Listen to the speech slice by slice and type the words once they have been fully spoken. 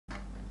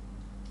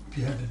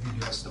في هذا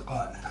الفيديو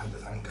أصدقاء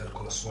نتحدث عن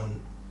Calculus 1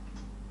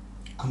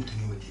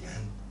 Continuity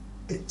and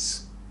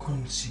its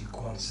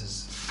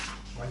consequences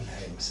وعن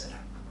هاي المسألة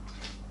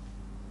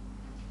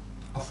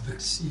of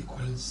x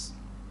equals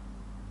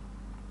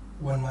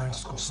 1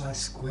 minus cosine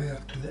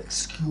squared to the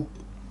x cube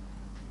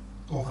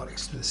over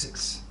x to the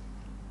 6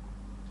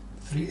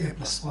 3a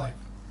plus 5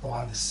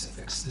 طبعا this if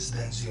x less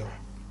than 0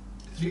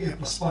 3a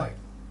plus 5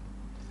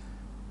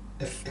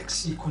 if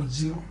x equals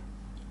 0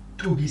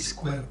 2b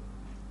squared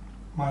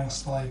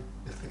minus 5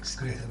 if x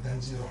greater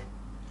than 0.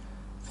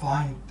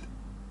 Find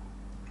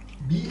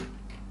b,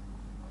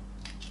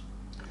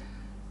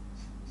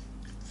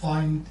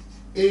 find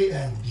a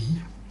and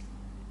b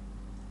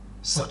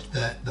such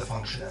that the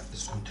function f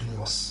is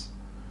continuous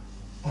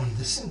on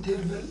this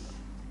interval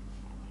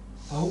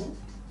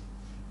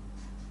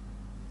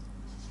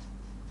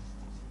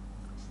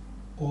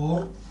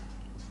or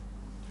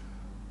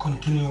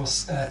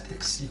continuous at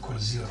x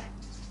equals 0.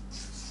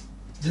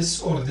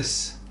 This or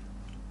this.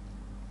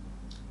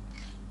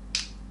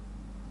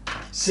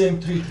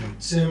 Same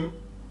treatment, same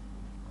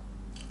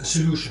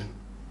solution.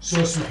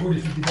 So اسمحوا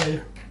لي في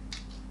البداية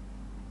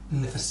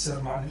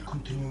نفسر معنى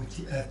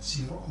الكونتينيوتي at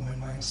 0 أو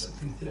من minus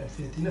infinity ل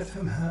infinity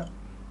نفهمها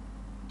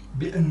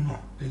بأنه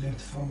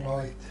limit from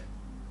right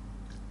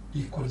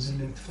equals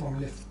limit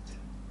from left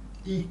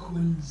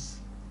equals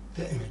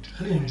the image.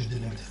 خلينا نجد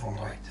limit from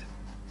right.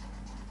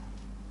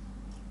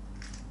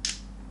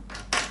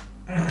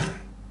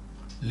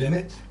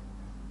 Limit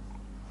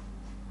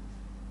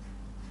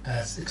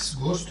as x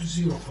goes to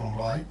 0 from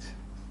right,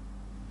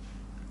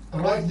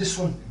 write this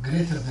one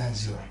greater than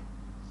 0.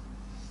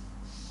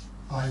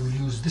 I will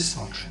use this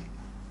function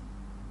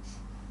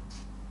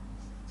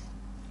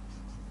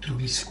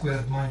 2b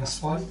squared minus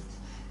 5.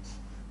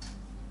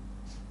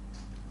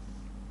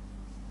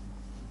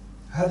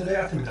 هذا لا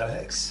يعتمد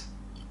على x.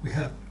 We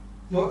have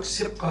no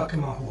x يبقى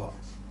كما هو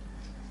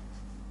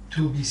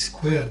 2b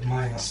squared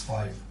minus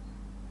 5.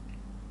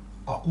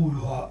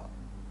 أقولها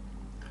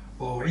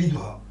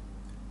وأعيدها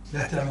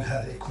لا تعمل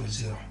هذا equal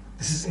 0.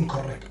 This is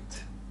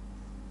incorrect.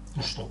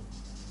 نشطب.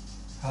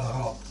 هذا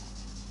غلط.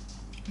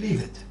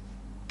 Leave it.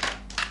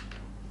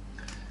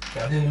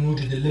 بعدين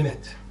نوجد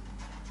limit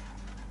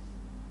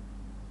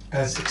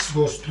as x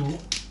goes to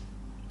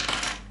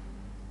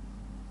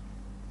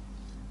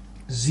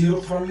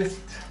 0 from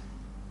left.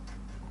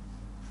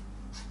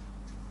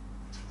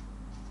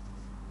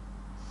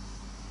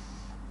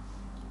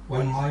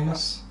 One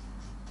minus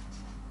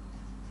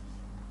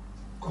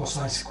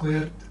cosine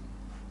squared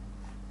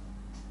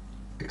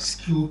x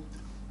cubed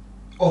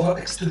over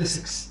x to the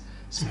 6.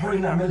 اسمحوا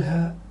لي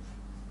نعملها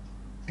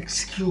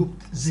x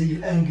cubed زي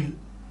الانجل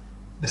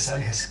بس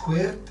عليها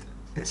squared.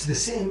 It's the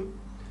same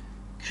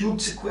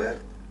cubed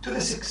squared to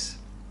the 6.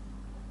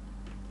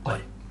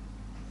 طيب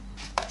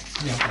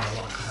نعمل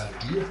ورقة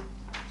خارجية.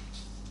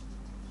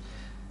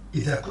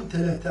 إذا كنت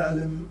لا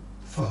تعلم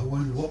فهو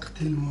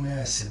الوقت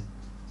المناسب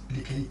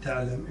لكي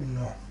تعلم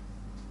إنه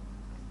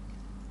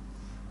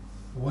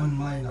 1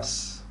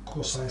 minus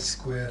cosine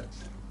squared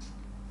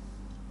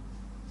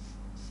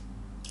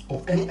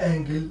of any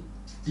angle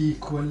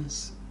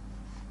equals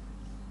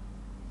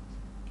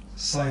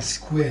sine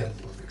squared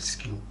of x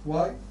cubed.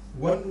 Why?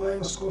 1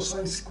 minus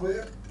cosine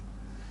squared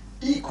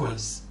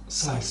equals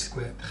sine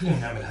squared. خلينا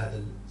نعمل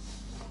هذا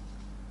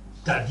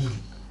التعديل.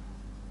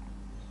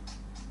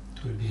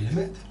 It will be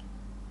limit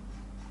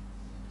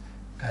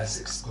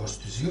as x goes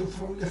to 0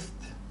 from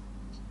left.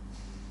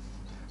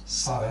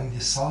 صار عندي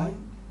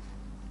sine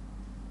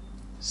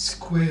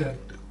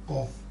squared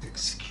of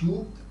x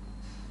cubed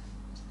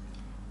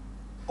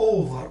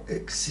over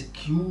x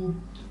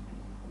cubed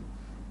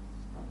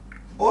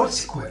all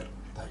square.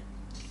 طيب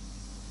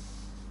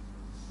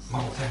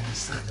مرة ثانية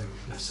نستخدم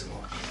نفس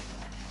الورقة.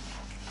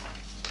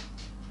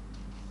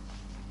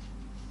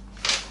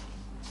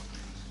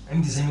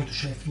 عندي زي ما انتم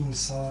شايفين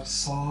صار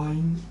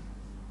sin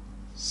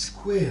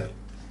squared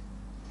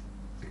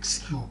x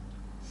cubed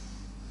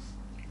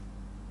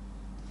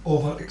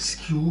over x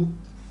cubed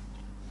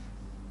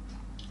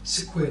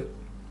square.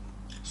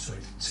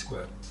 سوري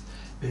square.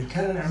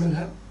 بإمكاننا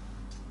نعملها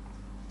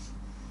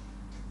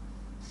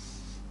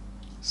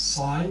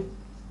sin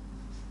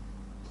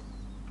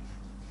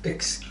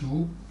x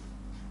cubed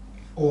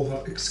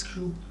over x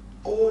cubed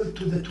all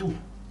to the 2.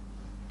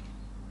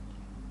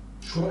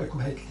 شو رأيكم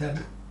بهاي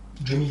الكتابة؟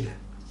 جميلة.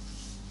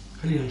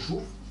 خلينا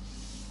نشوف.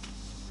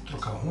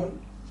 نتركها هون.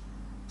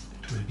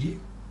 It will be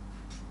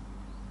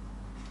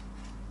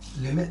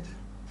limit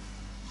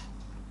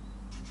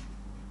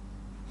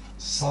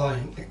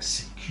sin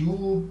x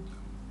cubed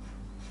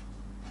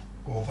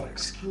over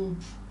x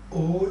cubed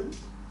all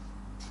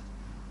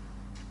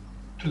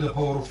to the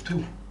power of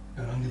 2.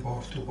 يعني عندي power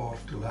of 2 power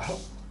of 2. لاحظ.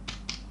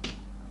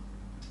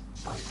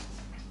 طيب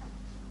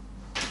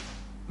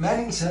ما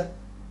ننسى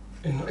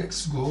إنه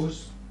x goes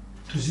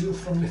to 0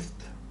 from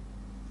left.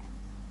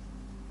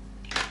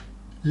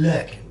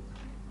 لكن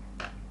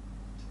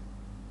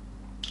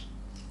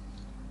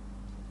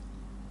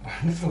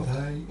راح نفرض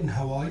هاي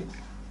إنها y.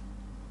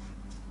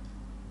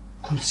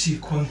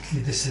 Consequently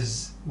this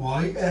is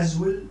y as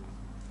well.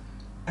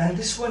 and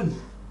this one,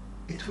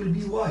 it will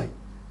be y,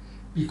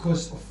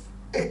 because of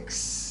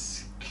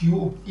x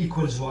cubed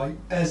equals y.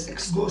 As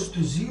x goes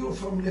to 0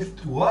 from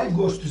left, y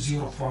goes to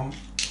 0 from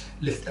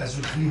left as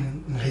well.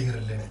 خلينا نغير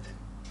الليمت.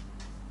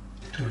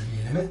 It will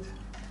be limit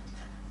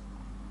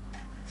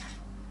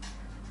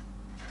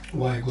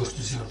y goes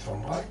to 0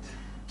 from right,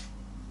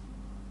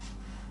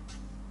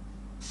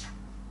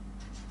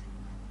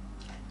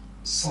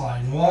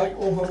 sin y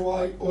over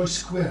y all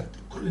squared.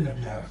 كلنا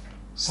بنعرف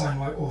sin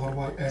y over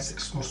y as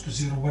x goes to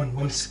 0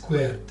 1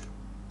 squared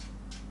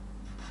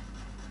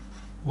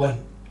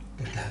 1.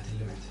 انتهت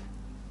الليمت.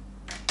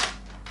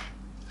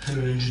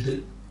 خلونا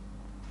نجد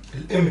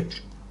الإيمج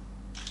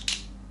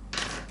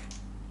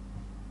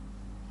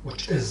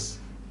which is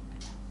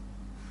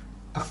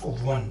f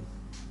of 1.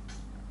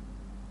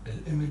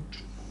 الإيمج,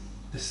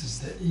 this is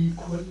the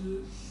equal,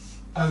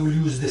 I will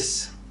use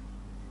this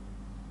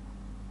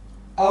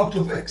out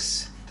of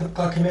x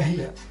تبقى كما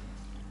هي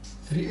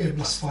 3a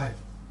plus 5.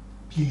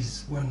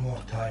 Please, one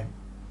more time,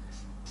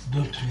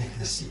 don't make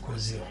this equal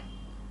 0.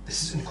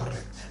 This is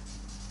incorrect.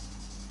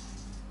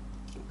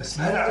 بس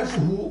ما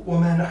نعرفه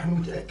وما نحن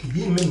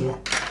متأكدين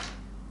منه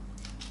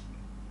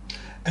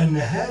أن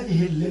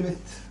هذه الليمت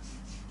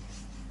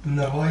من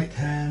الرايت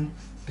هاند،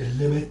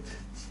 الليمت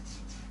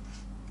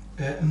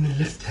من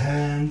الليفت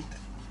هاند،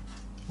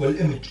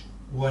 والإيمج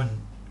 1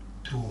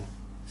 2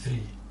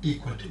 3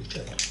 equal to each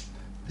other.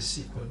 This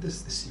equal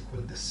this, this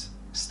equal this.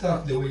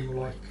 Start the way you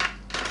like.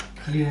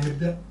 خلينا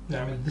نبدأ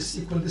نعمل this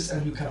equal this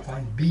and you can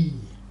find b.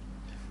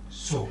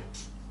 So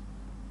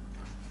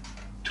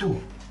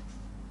 2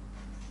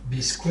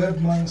 b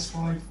squared minus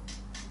 5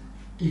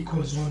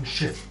 equals 1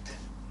 shift.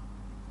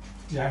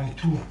 يعني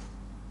 2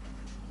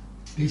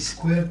 b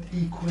squared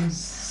equals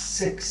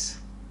 6.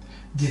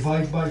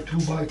 Divide by 2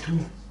 by 2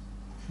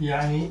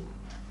 يعني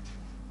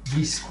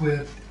b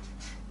squared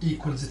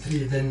equals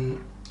 3.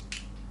 Then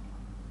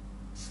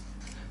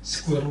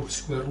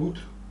square root,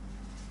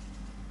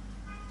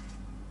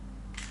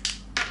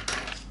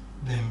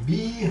 then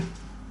b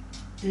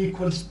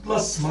equals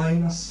plus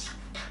minus,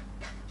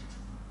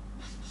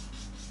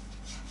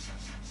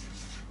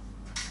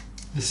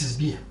 this is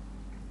b.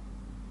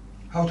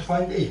 How to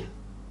find a?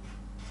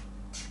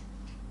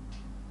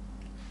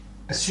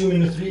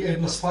 Assuming 3a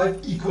plus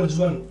 5 equals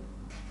 1.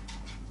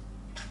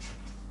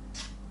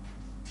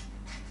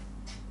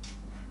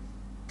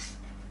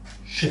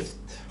 Shift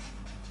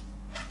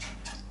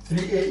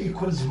 3a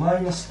equals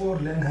minus 4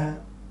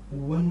 لأنها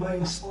 1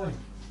 minus 5.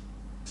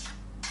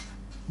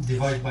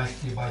 Divide by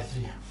 3 by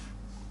 3.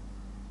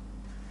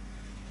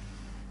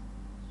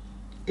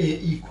 a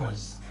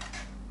equals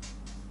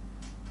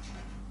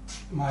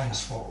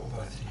minus 4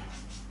 over 3.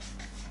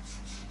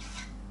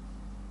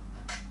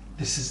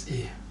 This is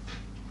a.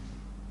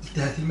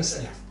 انتهت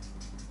المسألة.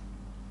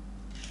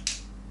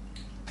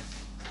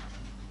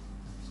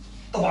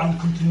 طبعا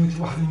continuity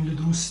واحدة من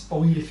الدروس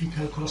طويلة في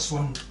كالكولس 1،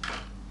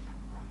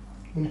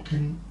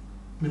 ممكن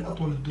من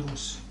أطول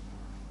الدروس.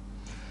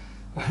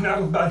 رح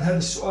نعرض بعد هذا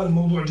السؤال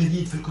موضوع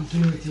جديد في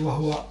الكونتينيوتي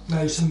وهو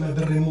ما يسمى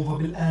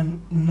بالريموفابل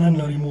and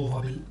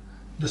non-removable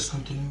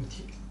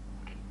discontinuity.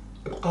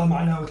 ابقى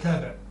معنا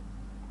وتابع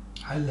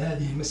حل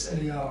هذه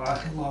المسألة يا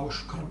رعاك الله،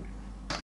 وشكرا.